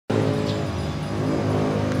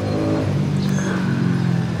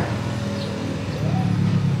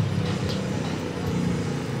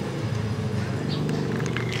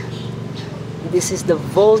This is the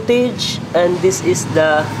voltage and this is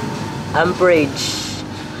the amperage.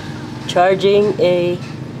 Charging a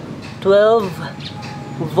 12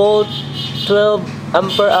 volt 12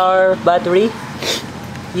 ampere hour battery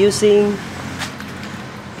using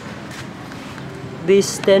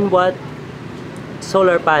this 10-watt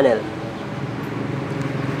solar panel.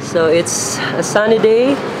 So it's a sunny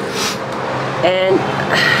day and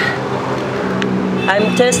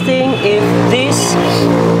I'm testing if this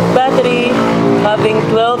battery having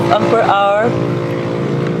 12 ampere hour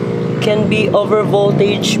can be over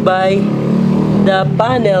voltage by the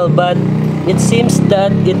panel, but it seems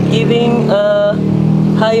that it's giving a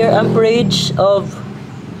higher amperage of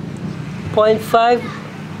 0.5,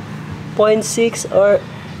 0.6 or,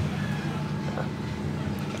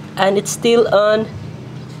 and it's still on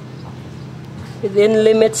within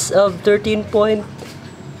limits of 13.2,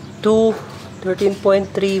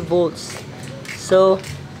 13.3 volts. So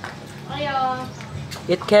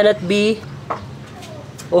it cannot be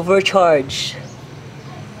overcharged.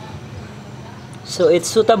 So it's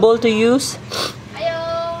suitable to use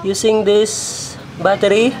using this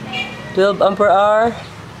battery, 12 ampere hour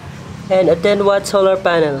and a 10-watt solar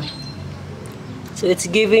panel. So it's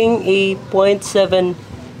giving a 0.7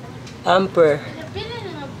 ampere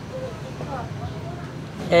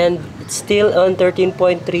and it's still on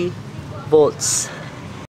 13.3 volts.